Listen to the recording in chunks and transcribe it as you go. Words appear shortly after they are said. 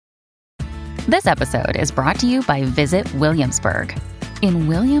This episode is brought to you by Visit Williamsburg. In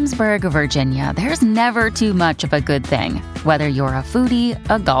Williamsburg, Virginia, there's never too much of a good thing. Whether you're a foodie,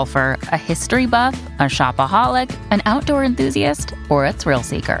 a golfer, a history buff, a shopaholic, an outdoor enthusiast, or a thrill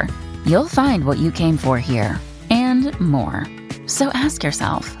seeker, you'll find what you came for here and more. So ask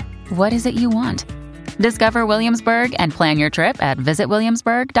yourself, what is it you want? Discover Williamsburg and plan your trip at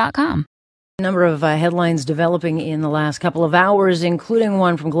visitwilliamsburg.com. A number of headlines developing in the last couple of hours, including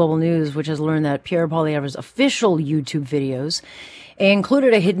one from Global News, which has learned that Pierre Poilievre's official YouTube videos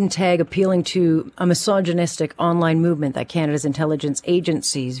included a hidden tag appealing to a misogynistic online movement that Canada's intelligence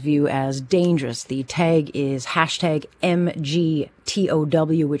agencies view as dangerous. The tag is hashtag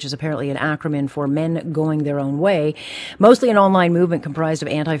MGTOW, which is apparently an acronym for Men Going Their Own Way, mostly an online movement comprised of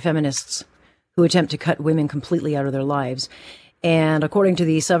anti-feminists who attempt to cut women completely out of their lives. And according to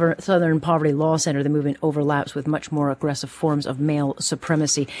the Southern Poverty Law Center, the movement overlaps with much more aggressive forms of male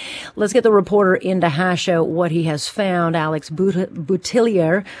supremacy. Let's get the reporter in to hash out what he has found, Alex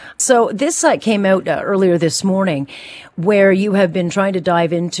Boutillier. So this came out earlier this morning, where you have been trying to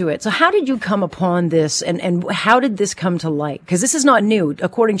dive into it. So how did you come upon this, and how did this come to light? Because this is not new.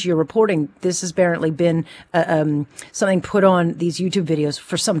 According to your reporting, this has apparently been something put on these YouTube videos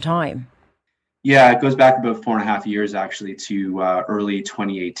for some time. Yeah, it goes back about 4.5 years, actually, to early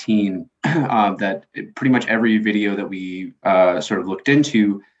 2018, that pretty much every video that we sort of looked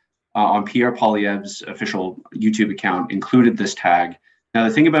into on Pierre Poilievre's official YouTube account included this tag. Now,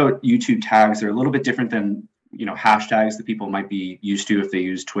 the thing about YouTube tags, they're a little bit different than, hashtags that people might be used to if they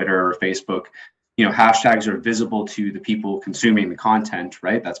use Twitter or Facebook. Hashtags are visible to the people consuming the content,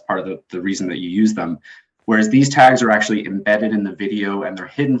 right? That's part of the reason that you use them. Whereas these tags are actually embedded in the video and they're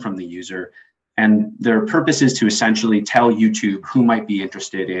hidden from the user. And their purpose is to essentially tell YouTube who might be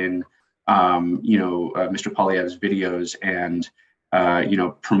interested in, Mr. Poilievre's videos and,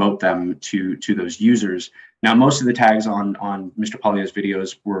 promote them to those users. Now, most of the tags on Mr. Poilievre's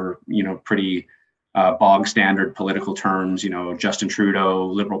videos were, pretty bog standard political terms, Justin Trudeau,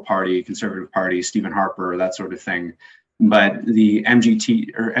 Liberal Party, Conservative Party, Stephen Harper, that sort of thing. But the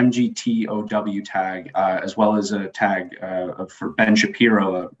MGTOW tag, as well as a tag for Ben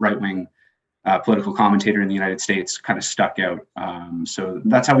Shapiro, a right-wing political commentator in the United States, kind of stuck out. So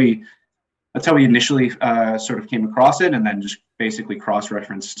that's how we initially sort of came across it, and then just basically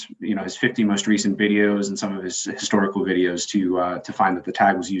cross-referenced, his 50 most recent videos and some of his historical videos to find that the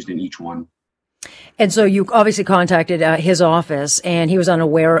tag was used in each one. And so you obviously contacted his office, and he was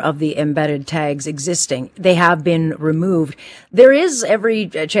unaware of the embedded tags existing. They have been removed. There is every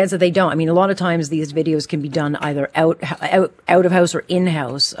chance that they don't. I mean, a lot of times these videos can be done either out of house or in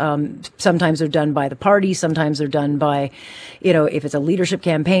house. Sometimes they're done by the party. Sometimes they're done by, if it's a leadership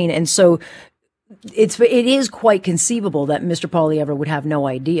campaign. And so it is quite conceivable that Mr. Poilievre would have no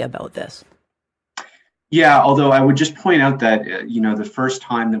idea about this. Yeah, although I would just point out that, the first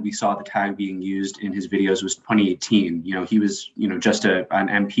time that we saw the tag being used in his videos was 2018. He was, just an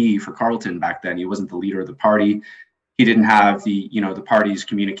MP for Carleton back then. He wasn't the leader of the party. He didn't have the party's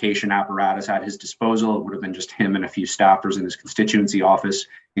communication apparatus at his disposal. It would have been just him and a few staffers in his constituency office,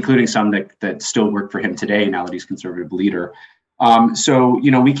 including some that still work for him today now that he's Conservative leader. So,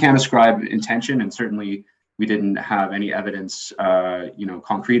 we can't ascribe intention, and certainly we didn't have any evidence,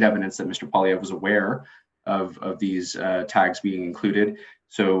 concrete evidence that Mr. Poilievre was aware of these tags being included.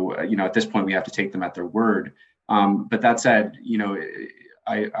 So, at this point, we have to take them at their word. But that said,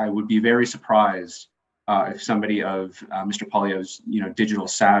 I would be very surprised if somebody of Mr. Poilievre's, digital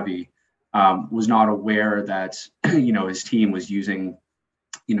savvy was not aware that, his team was using,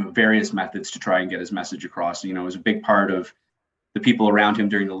 various methods to try and get his message across. It was a big part of the people around him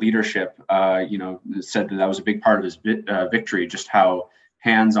during the leadership, said that was a big part of his victory, just how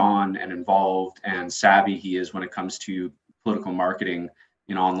hands-on and involved and savvy he is when it comes to political marketing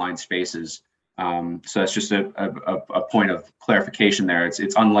in online spaces. So that's just a point of clarification there.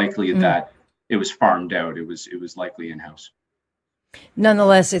 It's unlikely that it was farmed out. It was likely in-house.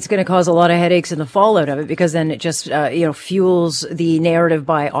 Nonetheless, it's going to cause a lot of headaches in the fallout of it, because then it just, fuels the narrative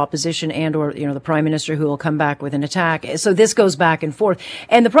by opposition and or, the Prime Minister, who will come back with an attack. So this goes back and forth.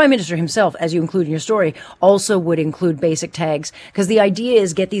 And the Prime Minister himself, as you include in your story, also would include basic tags, because the idea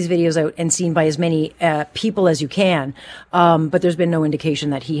is get these videos out and seen by as many people as you can. But there's been no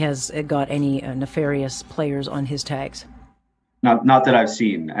indication that he has got any nefarious players on his tags. Not that I've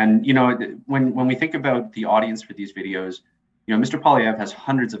seen. And, when we think about the audience for these videos, Mr. Poilievre has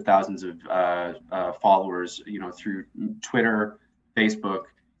hundreds of thousands of followers, through Twitter, Facebook,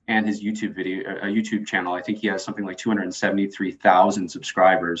 and his YouTube channel. I think he has something like 273,000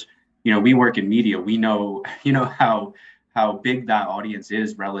 subscribers. We work in media. We know, how how big that audience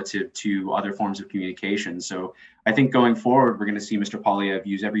is relative to other forms of communication. So I think going forward, we're going to see Mr. Poilievre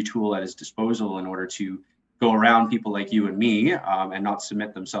use every tool at his disposal in order to go around people like you and me, and not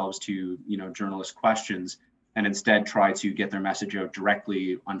submit themselves to, journalist questions, and instead try to get their message out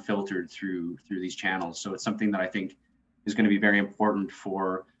directly, unfiltered through these channels. So it's something that I think is going to be very important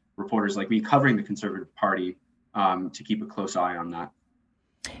for reporters like me covering the Conservative Party, to keep a close eye on that.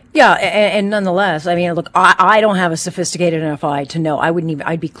 Yeah, and nonetheless, I mean, look, I don't have a sophisticated enough eye to know.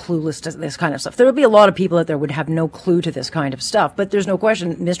 I'd be clueless to this kind of stuff. There would be a lot of people out there would have no clue to this kind of stuff. But there's no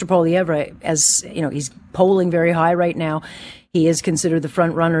question, Mr. Poilievre, as you know, he's polling very high right now. He is considered the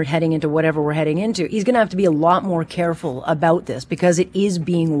front runner heading into whatever we're heading into. He's going to have to be a lot more careful about this because it is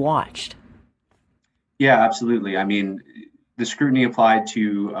being watched. Yeah, absolutely. I mean, the scrutiny applied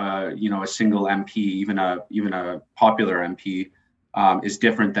to a single MP, even a popular MP, is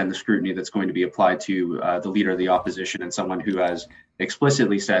different than the scrutiny that's going to be applied to the leader of the opposition and someone who has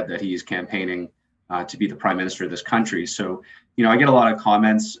explicitly said that he's campaigning to be the prime minister of this country. So, I get a lot of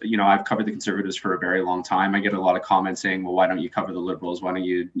comments. I've covered the Conservatives for a very long time. I get a lot of comments saying, well, why don't you cover the Liberals? Why don't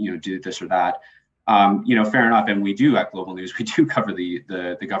you, do this or that? Fair enough. And we do at Global News, we do cover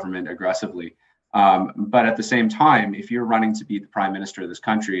the government aggressively. But at the same time, if you're running to be the prime minister of this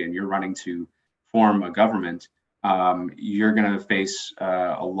country and you're running to form a government, you're going to face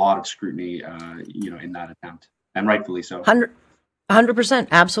a lot of scrutiny, in that attempt, and rightfully so. 100%,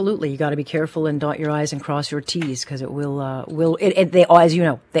 absolutely. You got to be careful and dot your I's and cross your T's because it they, as you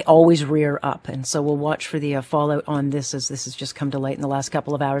know, they always rear up. And so we'll watch for the fallout on this as this has just come to light in the last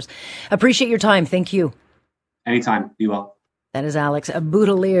couple of hours. Appreciate your time. Thank you. Anytime. Be well. That is Alex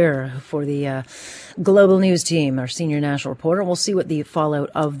Boutilier for the Global News team, our senior national reporter. We'll see what the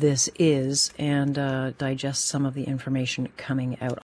fallout of this is and digest some of the information coming out.